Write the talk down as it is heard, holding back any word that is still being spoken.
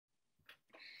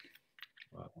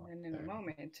And then in a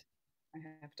moment, I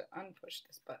have to unpush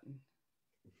this button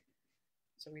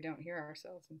so we don't hear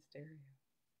ourselves in stereo.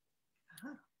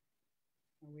 Uh-huh.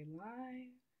 Are we live?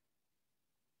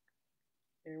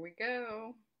 Here we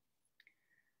go.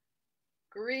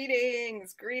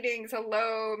 Greetings, greetings.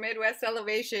 Hello, Midwest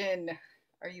Elevation.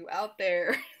 Are you out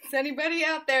there? Is anybody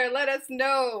out there? Let us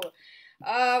know.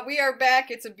 We are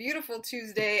back. It's a beautiful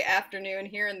Tuesday afternoon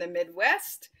here in the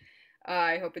Midwest.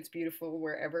 I hope it's beautiful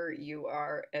wherever you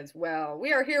are as well.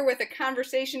 We are here with a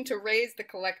conversation to raise the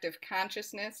collective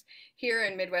consciousness here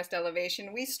in Midwest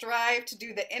Elevation. We strive to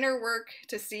do the inner work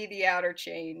to see the outer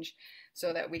change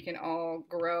so that we can all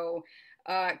grow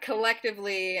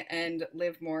collectively and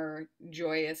live more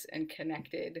joyous and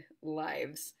connected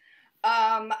lives.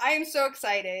 I am so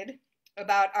excited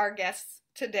about our guests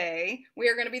today. We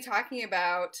are going to be talking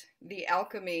about the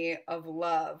alchemy of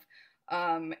love.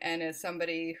 And as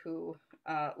somebody who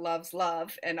loves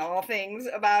love and all things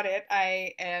about it,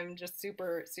 I am just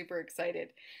super, super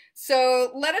excited.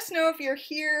 So let us know if you're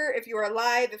here, if you are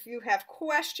live, if you have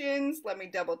questions. Let me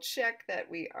double check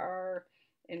that we are,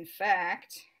 in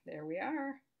fact, there we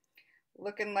are,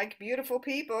 looking like beautiful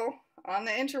people on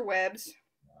the interwebs.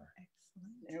 Excellent.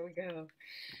 There we go.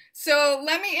 So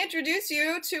let me introduce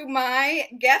you to my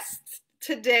guests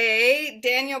today.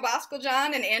 Daniel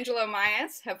Boscaljon and Angela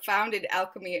Amias have founded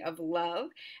Alchemy of Love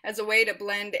as a way to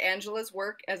blend Angela's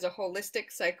work as a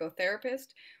holistic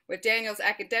psychotherapist with Daniel's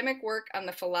academic work on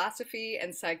the philosophy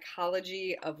and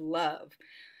psychology of love.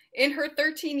 In her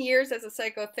 13 years as a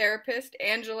psychotherapist,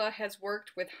 Angela has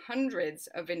worked with hundreds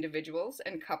of individuals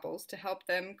and couples to help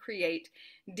them create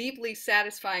deeply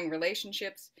satisfying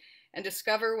relationships and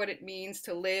discover what it means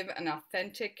to live an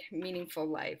authentic, meaningful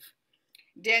life.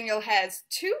 Daniel has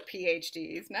 2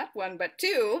 PhDs, not 1, but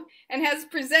 2, and has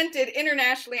presented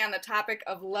internationally on the topic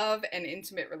of love and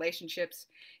intimate relationships.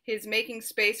 His Making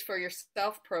Space for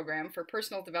Yourself program for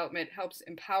personal development helps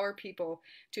empower people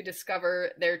to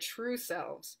discover their true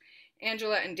selves.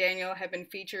 Angela and Daniel have been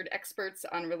featured experts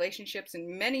on relationships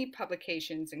in many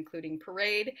publications, including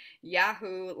Parade,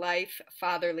 Yahoo, Life,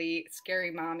 Fatherly,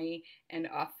 Scary Mommy, and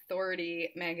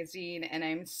Authority magazine. And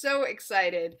I'm so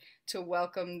excited to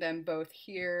welcome them both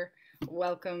here.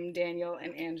 Welcome, Daniel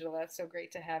and Angela. So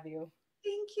great to have you.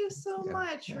 Thank you so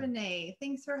much, Renee.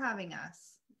 Thanks for having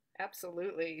us.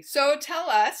 Absolutely. So tell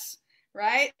us,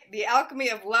 right, the alchemy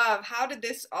of love, how did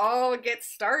this all get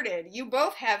started? You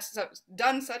both have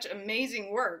done such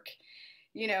amazing work,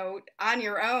 you know, on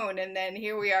your own, and then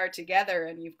here we are together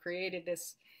and you've created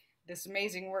this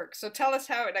amazing work. So tell us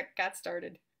how it got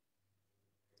started.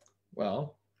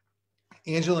 Well,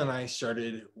 Angela and I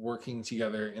started working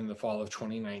together in the fall of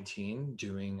 2019,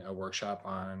 doing a workshop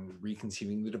on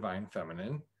reconceiving the divine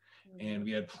feminine. And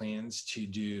we had plans to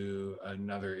do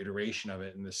another iteration of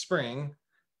it in the spring,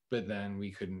 but then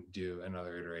we couldn't do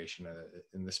another iteration of it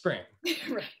in the spring.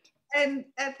 Right. And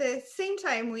at the same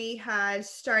time, we had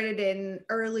started in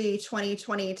early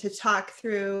 2020 to talk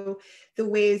through the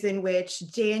ways in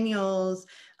which Daniel's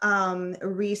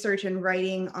research and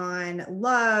writing on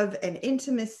love and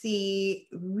intimacy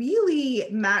really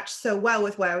matched so well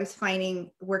with what I was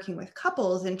finding working with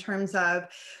couples in terms of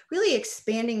really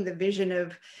expanding the vision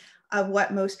of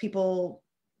what most people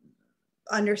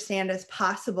understand as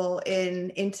possible in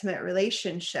intimate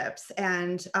relationships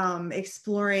and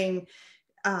exploring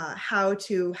how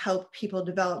to help people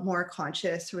develop more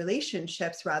conscious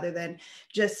relationships rather than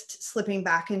just slipping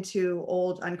back into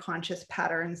old unconscious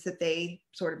patterns that they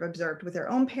sort of observed with their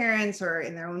own parents or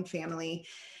in their own family.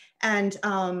 And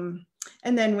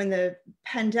then when the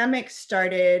pandemic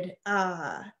started,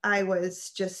 I was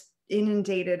just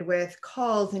inundated with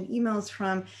calls and emails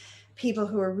from people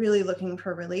who are really looking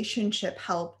for relationship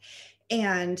help.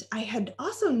 And I had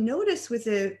also noticed with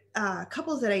the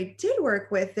couples that I did work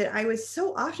with that I was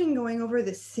so often going over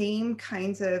the same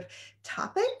kinds of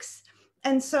topics.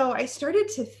 And so I started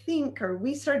to think, or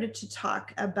we started to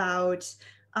talk about,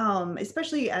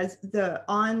 especially as the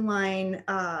online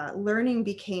learning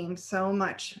became so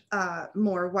much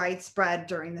more widespread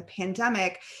during the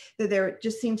pandemic, that there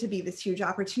just seemed to be this huge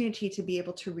opportunity to be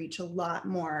able to reach a lot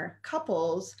more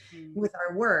couples with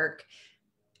our work.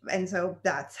 And so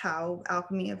that's how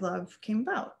Alchemy of Love came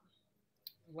about.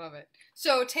 Love it.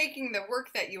 So taking the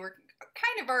work that you were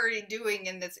kind of already doing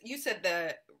in this, you said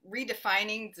the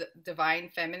redefining divine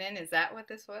feminine, is that what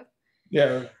this was?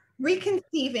 Yeah.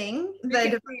 Reconceiving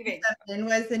the Divine Feminine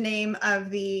was the name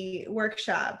of the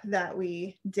workshop that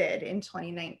we did in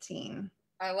 2019.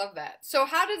 I love that. So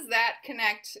how does that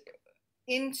connect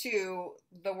into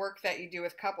the work that you do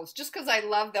with couples? Just because I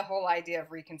love the whole idea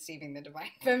of reconceiving the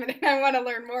divine feminine, I want to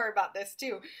learn more about this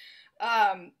too.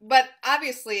 But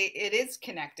obviously it is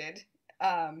connected.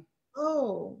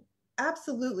 Oh,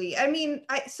 absolutely. I mean,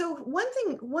 so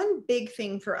one big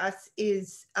thing for us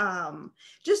is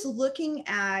just looking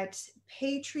at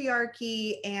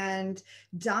patriarchy and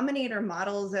dominator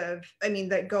models of, I mean,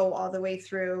 that go all the way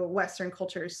through Western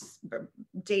cultures,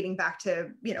 dating back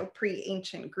to,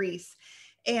 pre-ancient Greece.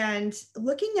 And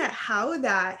looking at how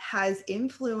that has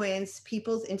influenced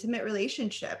people's intimate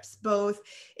relationships, both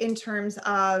in terms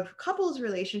of couples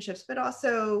relationships, but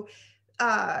also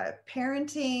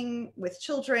parenting with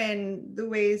children, the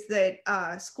ways that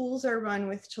schools are run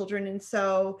with children. And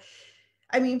so,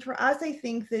 I mean, for us, I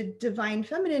think the divine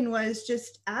feminine was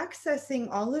just accessing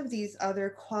all of these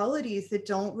other qualities that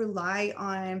don't rely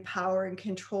on power and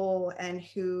control and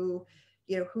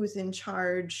who's in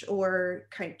charge or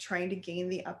kind of trying to gain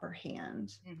the upper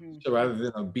hand. Mm-hmm. So rather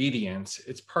than obedience,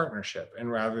 it's partnership. And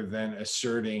rather than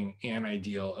asserting an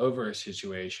ideal over a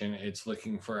situation, it's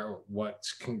looking for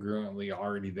what's congruently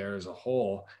already there as a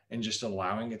whole and just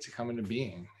allowing it to come into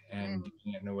being and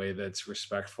doing it in a way that's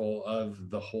respectful of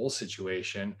the whole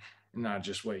situation, not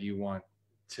just what you want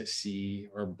to see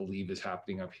or believe is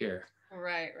happening up here.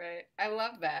 Right, right. I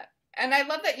love that. And I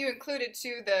love that you included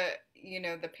too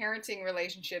the parenting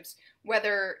relationships,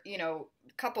 whether,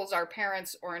 couples are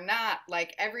parents or not,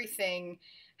 like everything,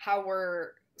 how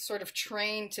we're sort of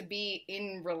trained to be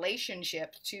in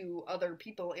relationship to other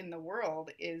people in the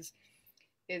world is,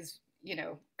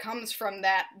 comes from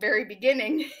that very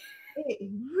beginning. It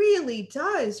really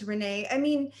does, Renee. I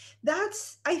mean,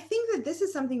 I think that this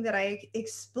is something that I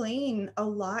explain a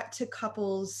lot to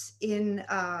couples in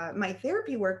my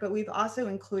therapy work, but we've also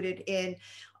included in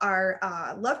our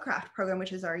Lovecraft program,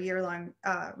 which is our year-long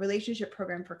relationship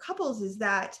program for couples, is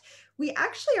that we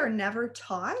actually are never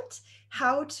taught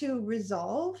how to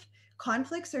resolve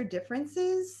conflicts or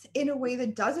differences in a way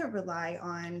that doesn't rely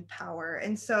on power.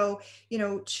 And so,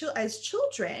 as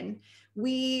children,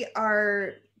 we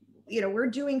are we're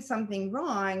doing something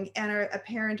wrong and a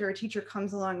parent or a teacher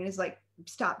comes along and is like,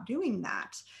 stop doing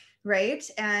that, right?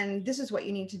 And this is what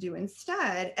you need to do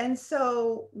instead. And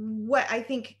so what I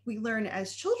think we learn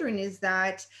as children is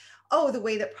that, the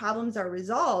way that problems are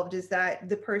resolved is that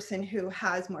the person who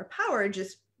has more power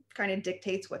just kind of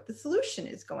dictates what the solution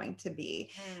is going to be.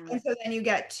 And so then you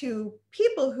get two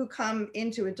people who come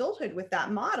into adulthood with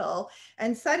that model,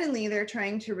 and suddenly they're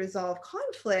trying to resolve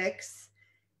conflicts.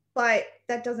 But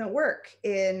that doesn't work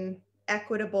in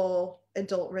equitable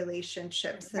adult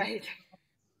relationships. Right.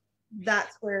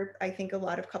 That's where I think a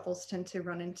lot of couples tend to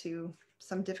run into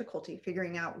some difficulty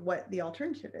figuring out what the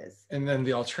alternative is. And then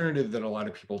the alternative that a lot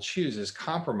of people choose is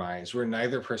compromise, where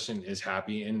neither person is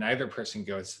happy and neither person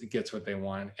gets what they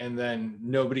want. And then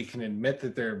nobody can admit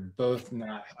that they're both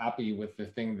not happy with the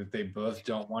thing that they both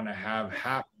don't want to have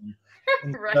happen.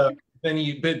 Right. Then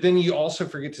you also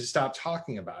forget to stop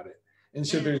talking about it. And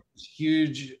so there's this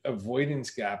huge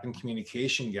avoidance gap and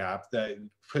communication gap that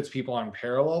puts people on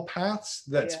parallel paths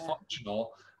that's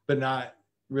functional, but not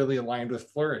really aligned with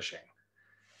flourishing.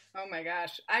 Oh my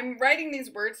gosh. I'm writing these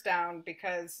words down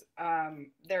because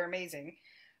they're amazing.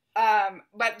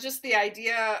 But just the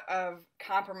idea of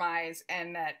compromise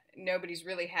and that nobody's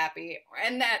really happy,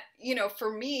 and that,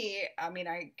 for me, I mean,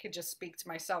 I could just speak to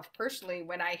myself personally.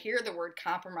 When I hear the word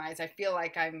compromise, I feel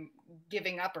like I'm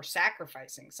giving up or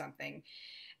sacrificing something.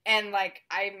 And like,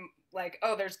 I'm like,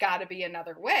 oh, there's got to be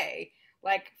another way,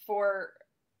 like for,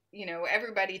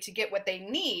 everybody to get what they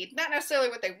need, not necessarily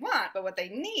what they want, but what they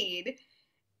need,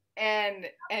 and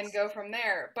go from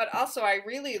there. But also I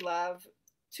really love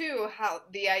too how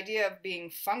the idea of being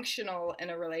functional in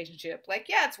a relationship, like,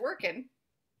 yeah, it's working,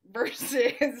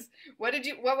 versus what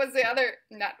was the other,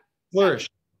 not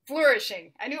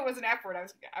flourishing. I knew it was an F word.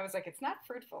 I was like, it's not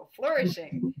fruitful,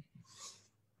 flourishing.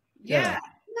 Yeah.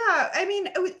 I mean,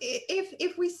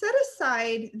 if we set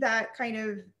aside that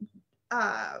kind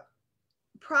of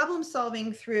problem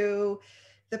solving through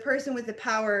the person with the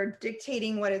power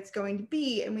dictating what it's going to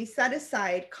be, and we set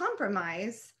aside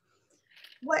compromise,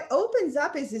 what opens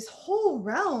up is this whole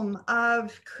realm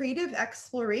of creative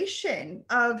exploration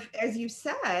of, as you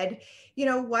said,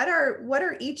 what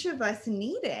are each of us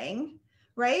needing,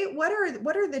 right? What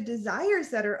are the desires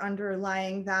that are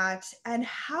underlying that, and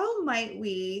how might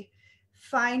we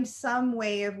find some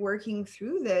way of working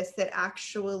through this that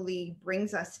actually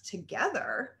brings us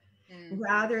together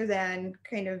rather than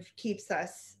kind of keeps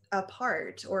us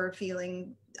apart or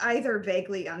feeling either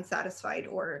vaguely unsatisfied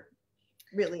or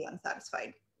really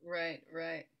unsatisfied. Right.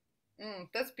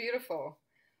 That's beautiful.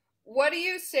 What do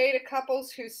you say to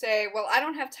couples who say, well, I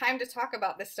don't have time to talk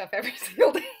about this stuff every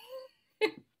single day?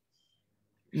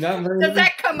 Not very Does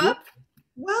that come up?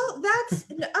 Well, that's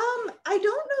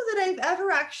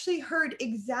ever actually heard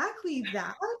exactly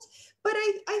that. But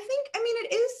I think, I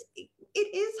mean,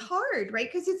 it is hard,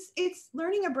 right? Because it's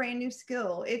learning a brand new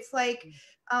skill. It's like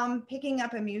picking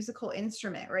up a musical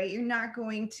instrument, right? You're not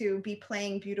going to be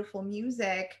playing beautiful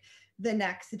music the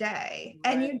next day,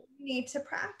 and you need to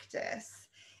practice.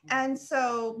 And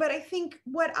so, but I think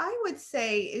what I would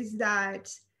say is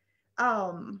that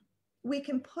we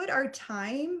can put our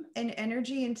time and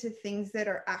energy into things that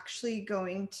are actually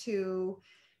going to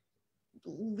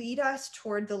lead us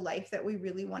toward the life that we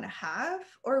really want to have,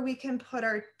 or we can put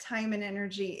our time and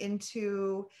energy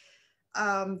into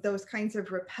those kinds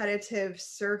of repetitive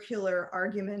circular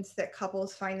arguments that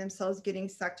couples find themselves getting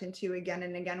sucked into again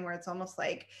and again, where it's almost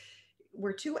like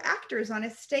we're two actors on a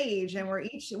stage and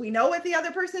we know what the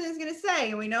other person is going to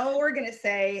say and we know what we're going to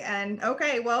say, and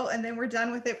okay, well, and then we're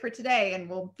done with it for today and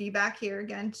we'll be back here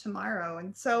again tomorrow.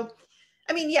 And so,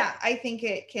 I mean, yeah, I think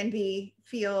it can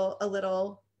feel a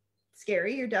little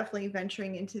scary. You're definitely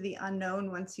venturing into the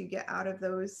unknown once you get out of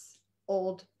those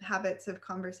old habits of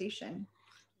conversation.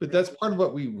 But that's part of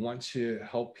what we want to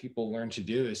help people learn to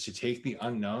do, is to take the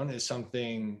unknown as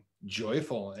something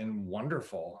joyful and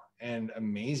wonderful and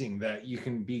amazing that you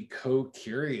can be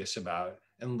co-curious about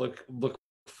and look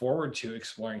forward to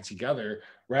exploring together,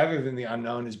 rather than the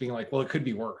unknown as being like, well, it could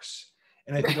be worse.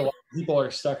 And I think a lot of people are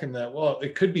stuck in that, well,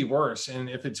 it could be worse. And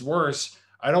if it's worse,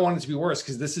 I don't want it to be worse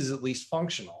because this is at least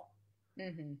functional.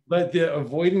 But the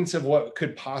avoidance of what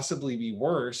could possibly be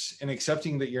worse and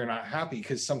accepting that you're not happy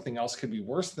because something else could be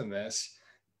worse than this,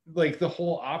 like the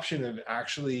whole option of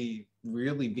actually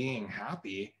really being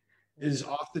happy is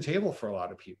off the table for a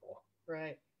lot of people.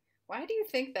 Right. Why do you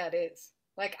think that is?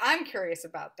 Like, I'm curious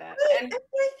about that. And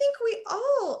I think we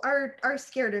all are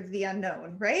scared of the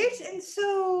unknown, right? And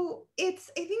so I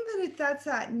think that that's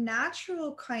that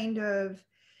natural kind of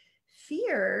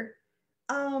fear.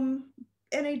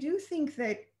 And I do think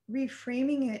that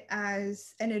reframing it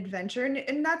as an adventure,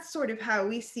 and that's sort of how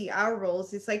we see our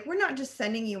roles. It's like, we're not just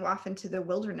sending you off into the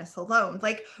wilderness alone.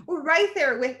 Like, we're right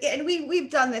there with, and we've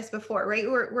done this before, right?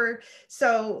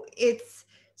 So it's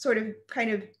sort of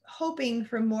kind of hoping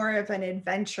for more of an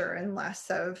adventure and less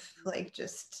of like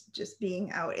just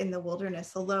being out in the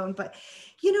wilderness alone. But,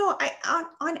 you know,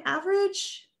 on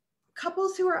average,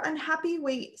 couples who are unhappy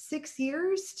wait 6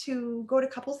 years to go to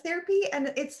couples therapy.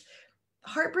 And it's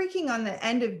heartbreaking on the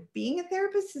end of being a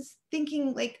therapist, is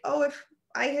thinking like, oh, if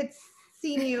I had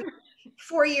seen you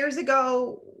 4 years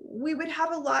ago, we would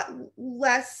have a lot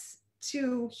less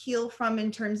to heal from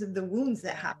in terms of the wounds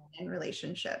that happen in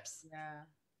relationships.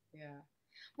 Yeah.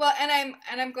 Well, and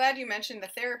I'm glad you mentioned the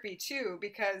therapy too,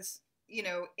 because, you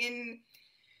know, in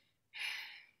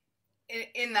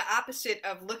the opposite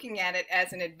of looking at it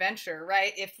as an adventure,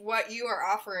 right? If what you are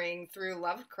offering through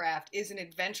Lovecraft is an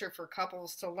adventure for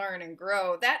couples to learn and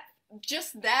grow, that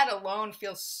alone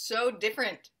feels so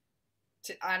different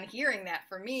on hearing that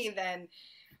for me than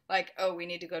like, oh, we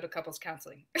need to go to couples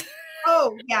counseling.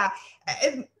 Oh, yeah.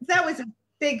 That was a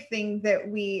big thing that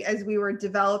as we were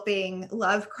developing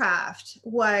Lovecraft,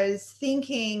 was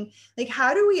thinking like,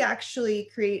 how do we actually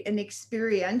create an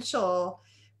experiential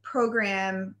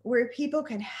program where people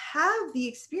can have the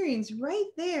experience right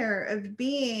there of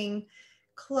being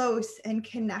close and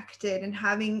connected and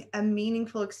having a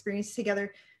meaningful experience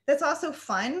together that's also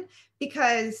fun.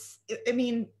 Because I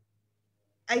mean,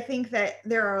 I think that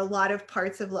there are a lot of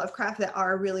parts of Lovecraft that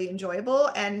are really enjoyable.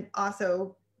 And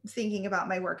also, thinking about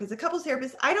my work as a couples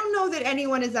therapist, I don't know that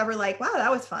anyone is ever like, wow, that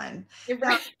was fun. That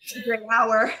was a great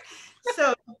hour.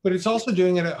 So, but it's also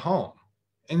doing it at home.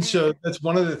 And so that's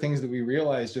one of the things that we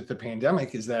realized with the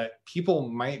pandemic, is that people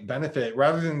might benefit,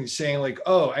 rather than saying like,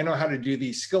 oh, I know how to do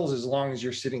these skills as long as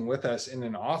you're sitting with us in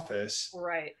an office.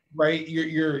 Right.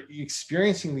 You're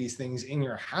experiencing these things in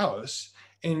your house,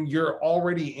 and you're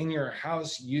already in your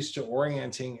house used to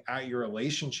orienting at your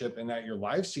relationship and at your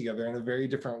lives together in a very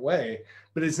different way.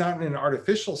 But it's not in an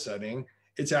artificial setting.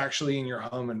 It's actually in your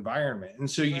home environment. And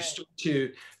so you start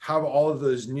to have all of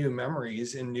those new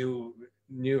memories and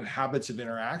new habits of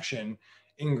interaction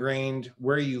ingrained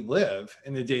where you live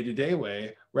in a day-to-day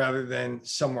way, rather than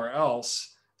somewhere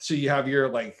else. So you have your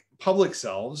like public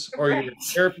selves or your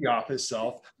therapy office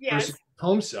self versus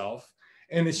home self.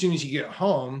 And as soon as you get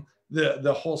home,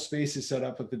 the whole space is set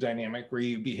up with the dynamic where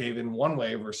you behave in one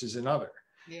way versus another.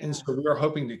 And so we are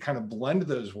hoping to kind of blend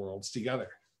those worlds together.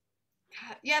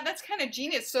 Yeah, that's kind of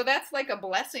genius. So that's like a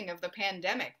blessing of the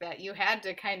pandemic, that you had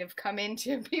to kind of come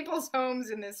into people's homes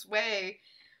in this way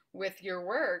with your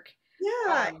work.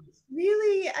 Yeah,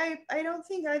 really, I don't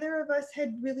think either of us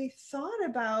had really thought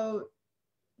about,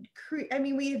 I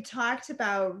mean, we had talked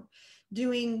about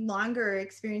doing longer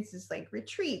experiences like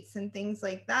retreats and things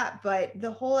like that. But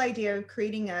the whole idea of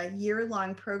creating a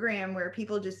year-long program where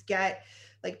people just get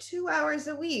like 2 hours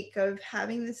a week of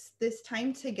having this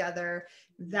time together,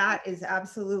 that is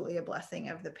absolutely a blessing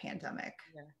of the pandemic.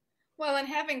 Yeah. Well, and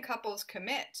having couples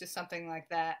commit to something like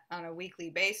that on a weekly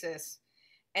basis,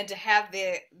 and to have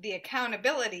the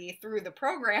accountability through the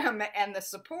program and the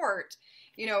support,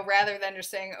 you know, rather than just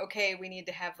saying, okay, we need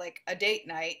to have like a date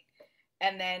night,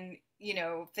 and then, you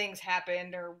know, things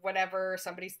happen or whatever,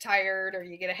 somebody's tired or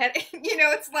you get a headache. You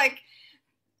know, it's like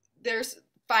there's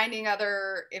finding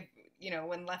other, if, you know,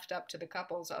 when left up to the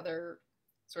couples, other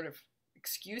sort of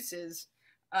excuses.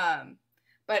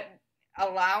 But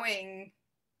allowing,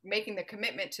 making the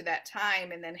commitment to that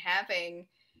time, and then having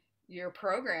your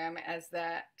program as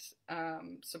that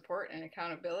support and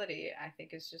accountability, I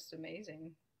think is just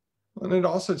amazing. And it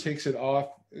also takes it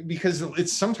off, because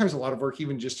it's sometimes a lot of work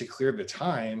even just to clear the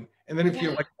time. And then if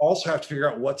you like also have to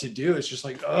figure out what to do, it's just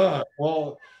like,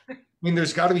 well, I mean,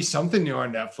 there's got to be something new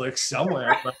on Netflix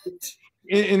somewhere. Right?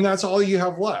 And that's all you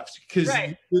have left, because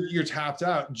you're tapped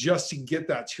out just to get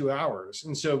that 2 hours.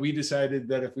 And so we decided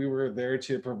that if we were there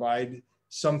to provide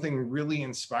something really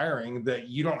inspiring that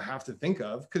you don't have to think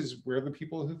of, because we're the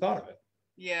people who thought of it.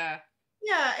 Yeah.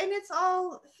 Yeah, and it's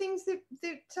all things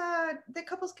that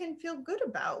couples can feel good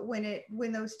about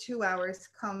when those 2 hours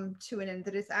come to an end,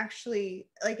 that it's actually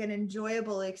like an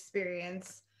enjoyable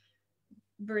experience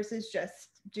versus just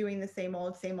doing the same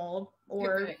old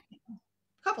or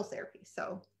couples therapy.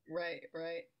 So right.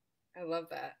 I love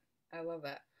that.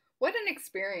 What an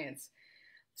experience.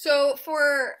 So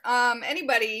for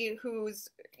anybody who's,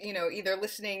 you know, either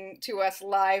listening to us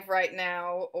live right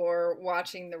now or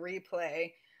watching the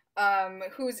replay,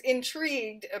 who's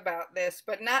intrigued about this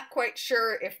but not quite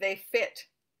sure if they fit,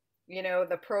 you know,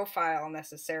 the profile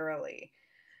necessarily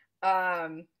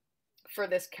for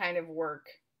this kind of work,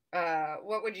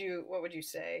 what would you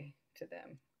say to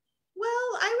them?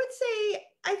 Well, I would say,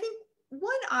 I think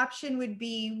one option would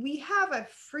be, we have a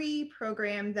free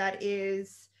program that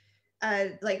is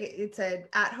like, it's an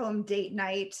at-home date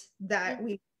night that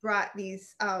we brought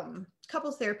these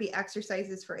couples therapy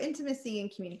exercises for intimacy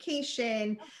and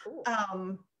communication. Oh,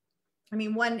 cool. I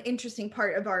mean, one interesting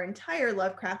part of our entire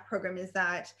Lovecraft program is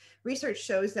that research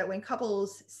shows that when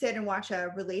couples sit and watch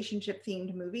a relationship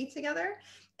themed movie together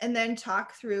and then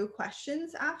talk through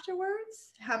questions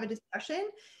afterwards, have a discussion,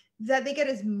 that they get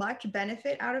as much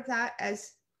benefit out of that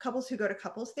as couples who go to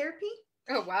couples therapy.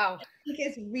 Oh, wow. I think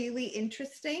it's really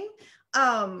interesting.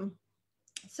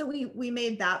 So we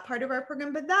made that part of our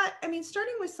program, but that, I mean,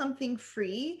 starting with something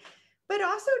free, but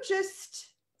also just,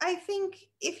 I think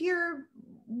if you're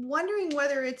wondering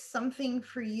whether it's something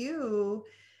for you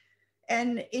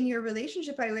and in your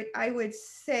relationship, I would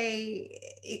say,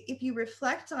 if you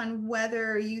reflect on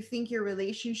whether you think your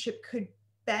relationship could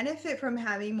benefit from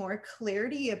having more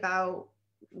clarity about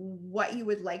what you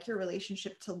would like your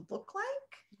relationship to look like.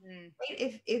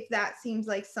 Right? If that seems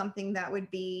like something that would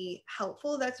be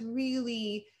helpful, that's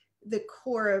really the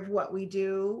core of what we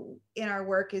do in our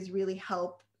work, is really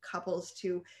help couples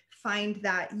to find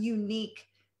that unique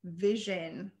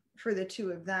vision for the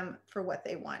two of them for what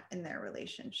they want in their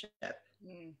relationship.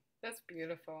 That's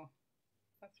beautiful.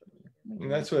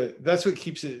 And that's what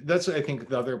keeps it. That's what I think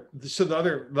the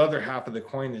other half of the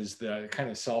coin is the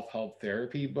kind of self-help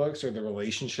therapy books, or the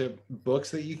relationship books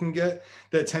that you can get,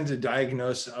 that tend to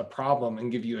diagnose a problem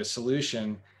and give you a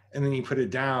solution, and then you put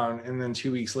it down, and then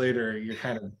 2 weeks later you're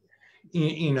kind of,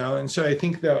 you know. And so I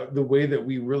think the way that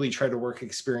we really try to work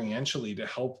experientially to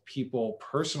help people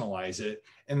personalize it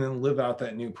and then live out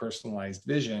that new personalized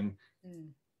vision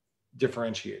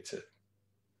differentiates it.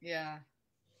 Yeah.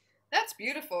 That's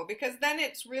beautiful, because then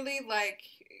it's really like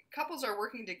couples are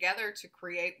working together to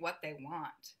create what they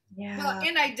want. Yeah. Well,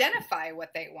 and identify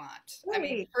what they want. Right. I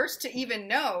mean, first to even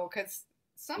know, because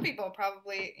some people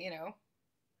probably, you know,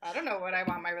 I don't know what I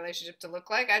want my relationship to look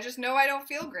like. I just know I don't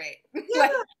feel great. Yeah,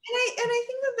 and I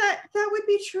think that would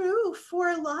be true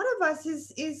for a lot of us,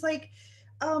 is like,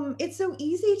 it's so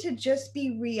easy to just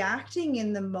be reacting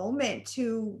in the moment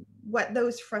to what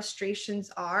those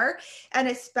frustrations are. And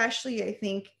especially, I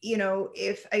think, you know,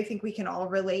 I think we can all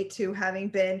relate to having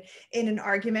been in an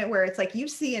argument where it's like you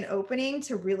see an opening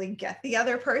to really get the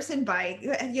other person by,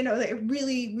 you know, a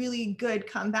really, really good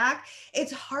comeback.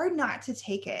 It's hard not to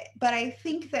take it. But I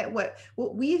think that what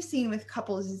we've seen with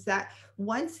couples is that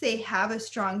once they have a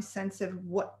strong sense of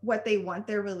what they want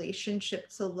their relationship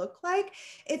to look like,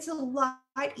 it's a lot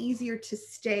easier to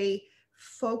stay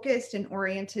focused and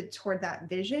oriented toward that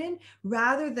vision,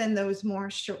 rather than those more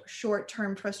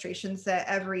short-term frustrations that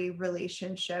every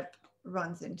relationship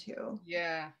runs into.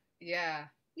 Yeah. Yeah.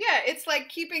 Yeah, it's like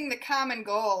keeping the common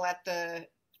goal at the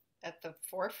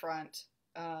forefront.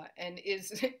 And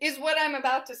is what I'm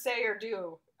about to say or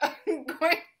do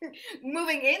going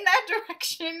moving in that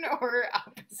direction or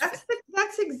opposite?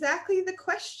 That's exactly the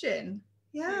question.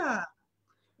 Yeah.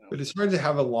 But it's hard to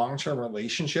have a long-term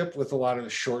relationship with a lot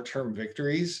of short-term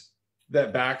victories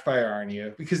that backfire on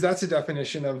you, because that's a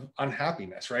definition of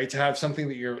unhappiness, right? To have something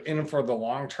that you're in for the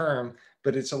long term,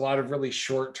 but it's a lot of really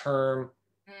short-term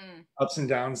Mm, ups and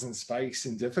downs and spikes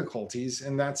and difficulties,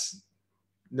 and that's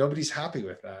nobody's happy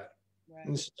with that.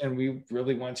 right. And we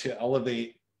really want to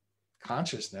elevate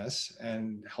consciousness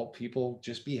and help people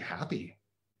just be happy.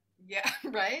 Yeah,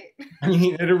 right? I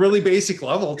mean, at a really basic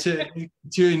level, to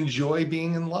enjoy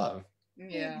being in love.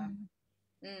 Yeah.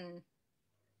 Mm,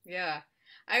 yeah.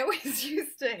 I always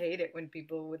used to hate it when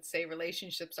people would say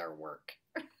relationships are work.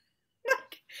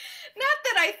 Not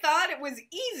that I thought it was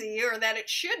easy or that it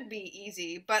should be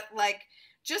easy, but like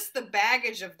just the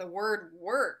baggage of the word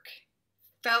work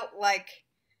felt like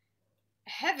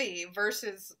heavy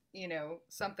versus,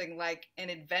 something like an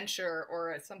adventure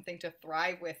or something to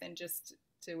thrive with and just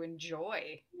to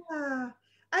enjoy. Yeah.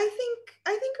 I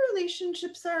think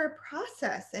relationships are a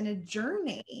process and a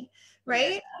journey, Yeah.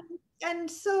 right? And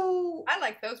so I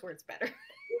like those words better.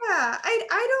 yeah,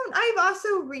 I've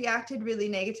also reacted really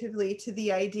negatively to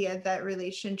the idea that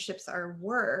relationships are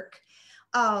work.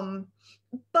 Um,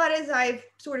 but as I've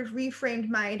sort of reframed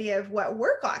my idea of what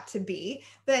work ought to be,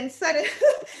 then suddenly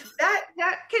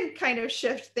that can kind of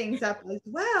shift things up as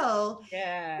well.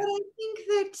 Yeah. But I think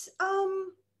that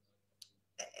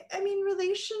I mean,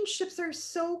 relationships are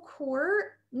so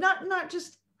core, not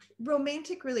just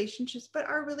romantic relationships, but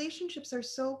our relationships are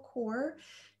so core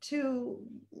to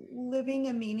living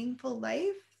a meaningful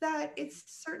life that it's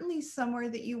certainly somewhere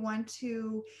that you want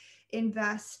to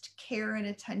invest care and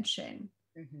attention.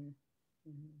 Mm-hmm.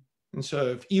 Mm-hmm. And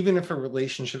so, even if our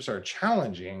relationships are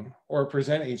challenging or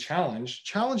present a challenge,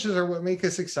 challenges are what make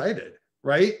us excited,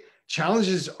 right?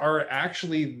 Challenges are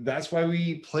actually, that's why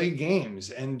we play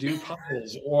games and do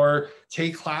puzzles or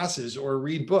take classes or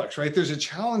read books, right? There's a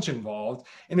challenge involved.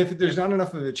 And if there's not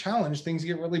enough of a challenge, things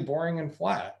get really boring and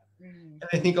flat. Mm-hmm. And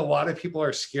I think a lot of people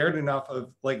are scared enough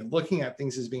of like looking at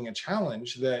things as being a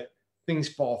challenge that things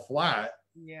fall flat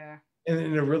Yeah.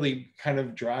 in a really kind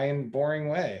of dry and boring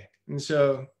way. And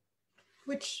so,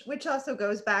 Which also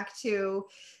goes back to,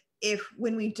 if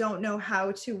when we don't know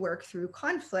how to work through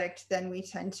conflict, then we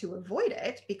tend to avoid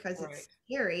it because it's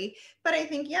scary. But I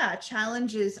think, yeah,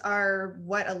 challenges are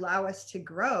what allow us to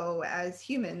grow as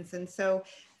humans. And so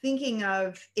thinking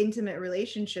of intimate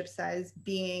relationships as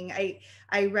being,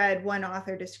 I read one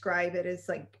author describe it as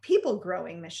like people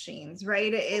growing machines,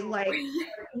 right? It like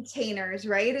containers,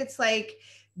 right? It's like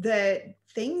the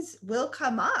things will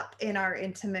come up in our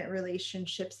intimate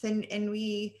relationships, and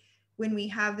we, when we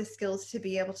have the skills to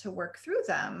be able to work through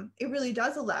them, it really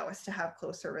does allow us to have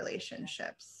closer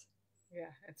relationships.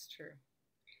 Yeah, it's true.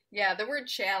 Yeah, the word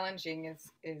challenging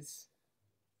is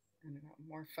I don't know,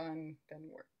 more fun than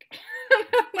work.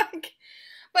 Like,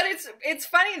 but it's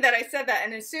funny that I said that,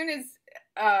 and as soon as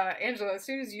Angela, as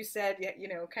soon as you said,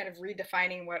 kind of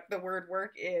redefining what the word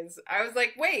work is, I was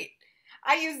like, wait,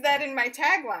 I use that in my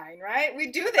tagline, right?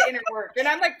 We do the inner work, and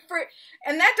I'm like,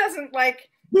 and that doesn't like,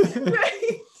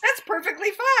 that's perfectly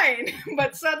fine.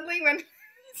 But suddenly, when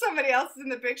somebody else is in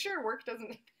the picture, work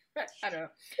doesn't. I don't know.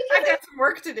 I've got some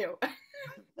work to do.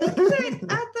 At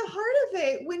the heart of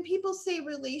it, when people say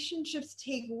relationships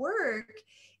take work,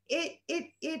 it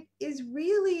is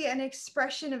really an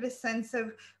expression of a sense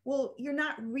of, well, you're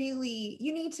not really,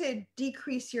 you need to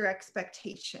decrease your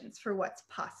expectations for what's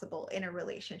possible in a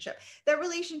relationship. That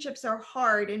relationships are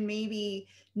hard and maybe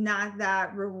not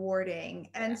that rewarding.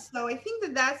 And so I think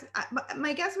that that's,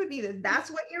 my guess would be that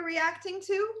that's what you're reacting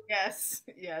to. Yes,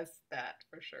 that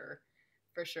for sure.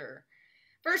 For sure.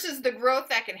 Versus the growth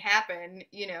that can happen,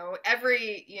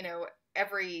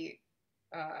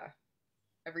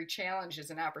 every challenge is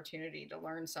an opportunity to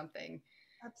learn something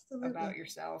about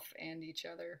yourself and each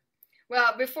other.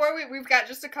 Well, before we've got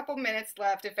just a couple minutes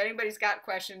left. If anybody's got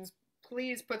questions,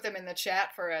 please put them in the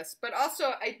chat for us. But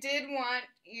also, I did want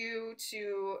you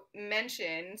to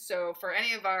mention, so for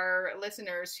any of our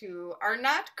listeners who are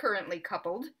not currently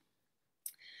coupled,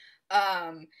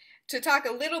 to talk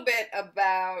a little bit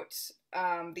about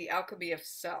the alchemy of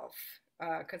self,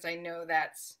 because I know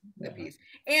that's the piece.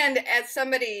 And as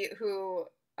somebody who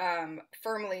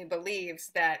firmly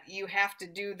believes that you have to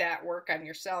do that work on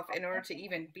yourself in order to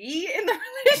even be in the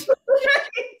relationship.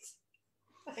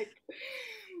 Like,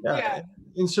 Yeah. Yeah.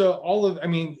 And so all of, I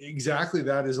mean, exactly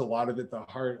that is a lot of at the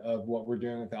heart of what we're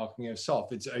doing with Alchemy of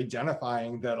Self. It's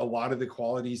identifying that a lot of the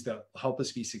qualities that help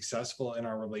us be successful in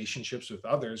our relationships with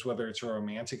others, whether it's a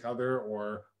romantic other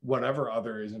or whatever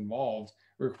other is involved,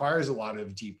 requires a lot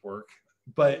of deep work.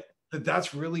 But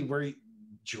that's really where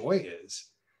joy is.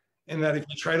 And that if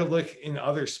you try to look in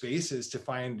other spaces to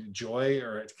find joy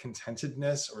or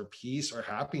contentedness or peace or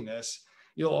happiness,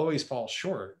 you'll always fall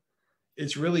short.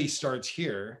 It really starts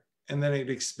here and then it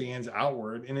expands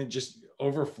outward and it just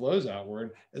overflows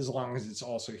outward as long as it's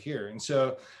also here. And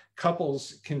so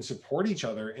couples can support each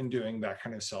other in doing that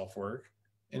kind of self-work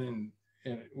and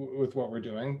with what we're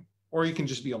doing, or you can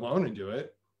just be alone and do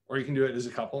it, or you can do it as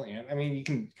a couple. And I mean, you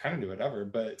can kind of do whatever,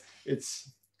 but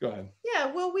it's, go ahead.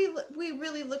 Yeah, well, we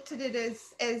really looked at it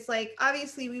as like,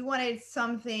 obviously we wanted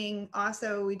something.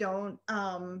 Also, we don't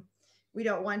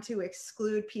want to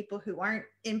exclude people who aren't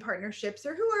in partnerships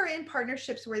or who are in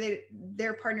partnerships where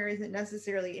their partner isn't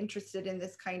necessarily interested in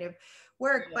this kind of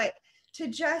work, but to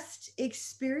just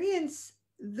experience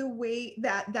the way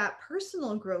that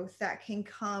personal growth that can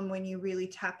come when you really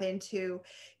tap into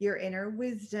your inner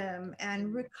wisdom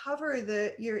and recover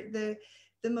the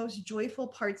most joyful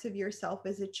parts of yourself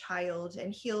as a child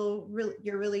and heal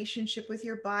your relationship with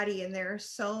your body. And there are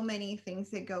so many things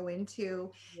that go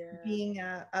into being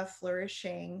a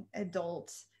flourishing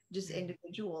adult, just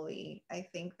individually. I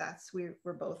think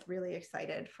we're both really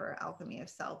excited for Alchemy of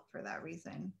Self for that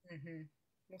reason. Mm-hmm.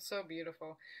 Well, so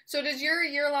beautiful. So does your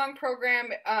year-long program,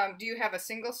 do you have a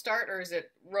single start or is it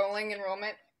rolling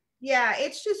enrollment? Yeah,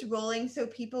 it's just rolling, so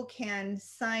people can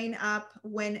sign up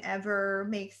whenever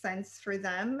makes sense for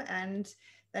them, and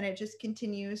then it just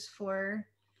continues for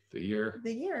the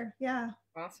year. Yeah.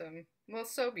 Awesome. Well,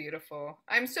 so beautiful.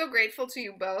 I'm so grateful to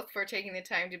you both for taking the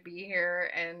time to be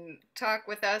here and talk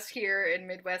with us here in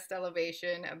Midwest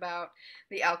Elevation about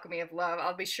the Alchemy of Love.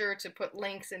 I'll be sure to put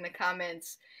links in the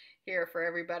comments here for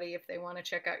everybody if they want to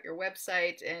check out your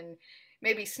website and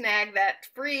maybe snag that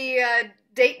free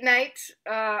date night.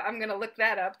 I'm going to look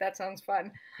that up. That sounds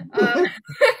fun.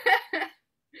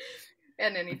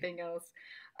 And anything else.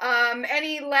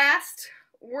 Any last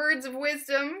words of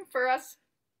wisdom for us?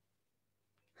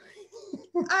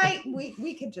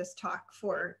 We could just talk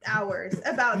for hours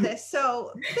about this.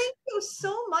 So thank you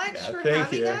so much for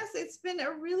having us. It's been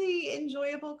a really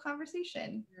enjoyable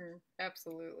conversation.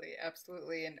 Absolutely.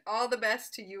 Absolutely. And all the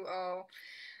best to you all.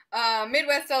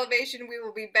 Midwest Elevation, we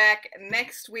will be back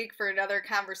next week for another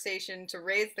conversation to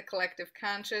raise the collective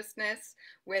consciousness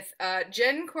with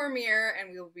Jen Cormier,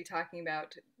 and we will be talking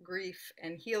about grief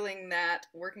and healing that,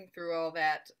 working through all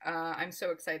that. I'm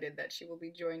so excited that she will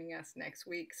be joining us next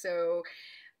week. So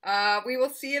we will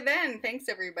see you then. Thanks,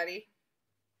 everybody.